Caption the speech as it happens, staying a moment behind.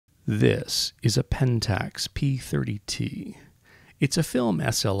This is a Pentax P30t. It's a film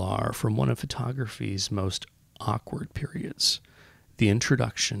SLR from one of photography's most awkward periods, the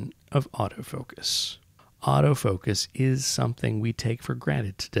introduction of autofocus. Autofocus is something we take for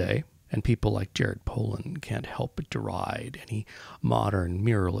granted today, and people like Jared Polin can't help but deride any modern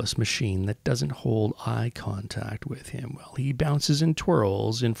mirrorless machine that doesn't hold eye contact with him while he bounces and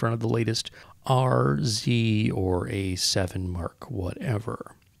twirls in front of the latest R, Z, or A7 Mark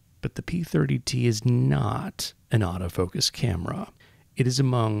whatever. But the P30t is not an autofocus camera. It is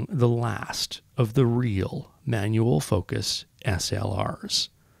among the last of the real manual focus SLRs.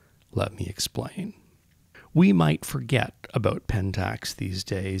 Let me explain. We might forget about Pentax these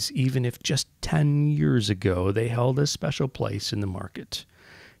days, even if just 10 years ago they held a special place in the market.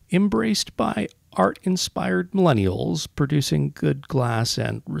 Embraced by art-inspired millennials producing good glass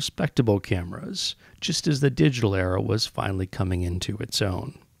and respectable cameras, just as the digital era was finally coming into its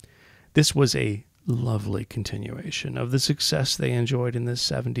own. This was a lovely continuation of the success they enjoyed in the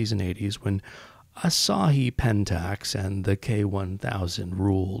 70s and 80s when Asahi Pentax and the K1000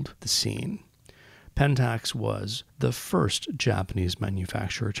 ruled the scene. Pentax was the first Japanese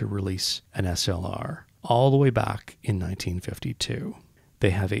manufacturer to release an SLR, all the way back in 1952. They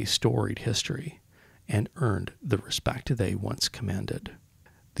have a storied history and earned the respect they once commanded.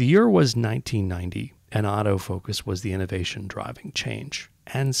 The year was 1990, and autofocus was the innovation driving change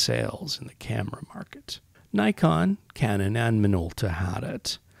and sales in the camera market. Nikon, Canon, and Minolta had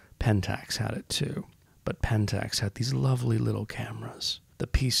it. Pentax had it too. But Pentax had these lovely little cameras. The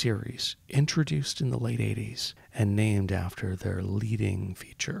P-Series, introduced in the late 80s and named after their leading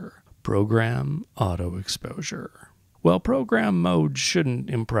feature, program auto exposure. Well, program mode shouldn't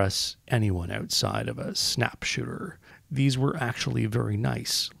impress anyone outside of a snap shooter. These were actually very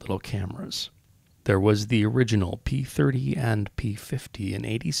nice little cameras. There was the original P30 and P50 in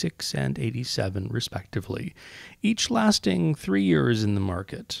 86 and 87 respectively, each lasting 3 years in the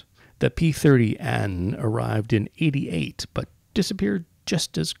market. The P30N arrived in 88 but disappeared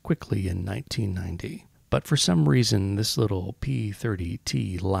just as quickly in 1990. But for some reason, this little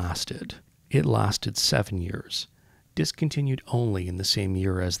P30t lasted. It lasted 7 years, discontinued only in the same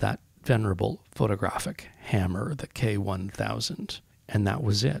year as that venerable photographic hammer, the K1000. And that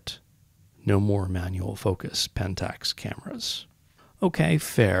was it. No more manual focus Pentax cameras. Okay,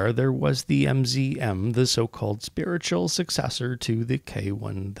 fair, there was the MZM, the so-called spiritual successor to the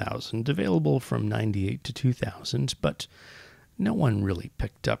K1000, available from 98 to 2000, but no one really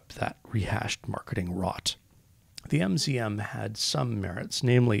picked up that rehashed marketing rot. The MZM had some merits,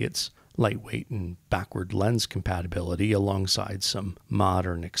 namely its lightweight and backward lens compatibility alongside some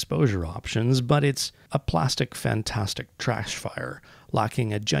modern exposure options, but it's a plastic fantastic trash fire,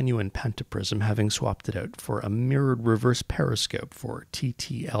 lacking a genuine pentaprism, having swapped it out for a mirrored reverse periscope for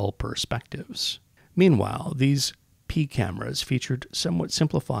TTL perspectives. Meanwhile, these P cameras featured somewhat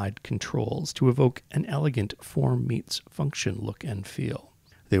simplified controls to evoke an elegant form meets function look and feel.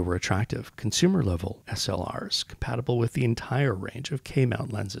 They were attractive, consumer-level SLRs, compatible with the entire range of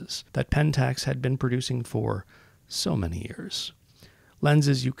K-mount lenses that Pentax had been producing for so many years.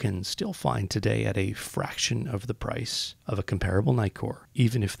 Lenses you can still find today at a fraction of the price of a comparable Nikkor,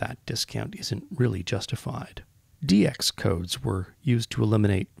 even if that discount isn't really justified. DX codes were used to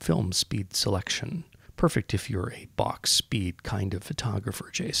eliminate film speed selection, perfect if you're a box speed kind of photographer,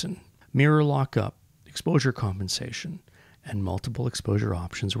 Jason. Mirror lockup, exposure compensation, and multiple exposure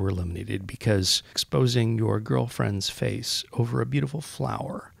options were eliminated because exposing your girlfriend's face over a beautiful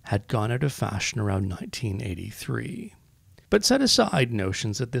flower had gone out of fashion around 1983. But set aside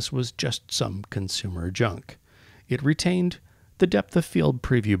notions that this was just some consumer junk. It retained the depth of field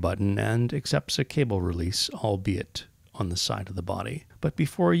preview button and accepts a cable release, albeit on the side of the body. But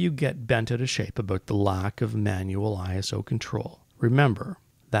before you get bent out of shape about the lack of manual ISO control, remember,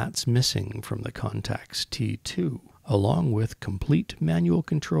 that's missing from the Pentax T2, along with complete manual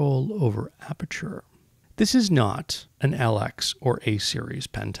control over aperture. This is not an LX or A-series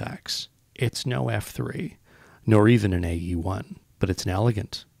Pentax. It's no F3, nor even an AE1, but it's an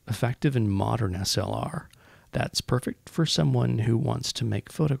elegant, effective, and modern SLR that's perfect for someone who wants to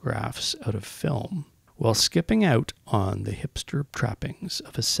make photographs out of film while skipping out on the hipster trappings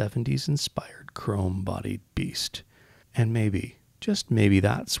of a 70s-inspired chrome-bodied beast. And maybe, just maybe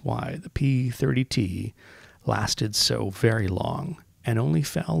that's why the P30t lasted so very long and only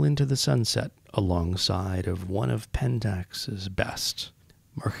fell into the sunset alongside of one of Pentax's best,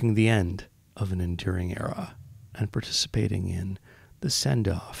 marking the end of an enduring era and participating in the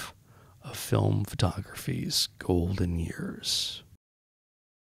send-off of film photography's golden years.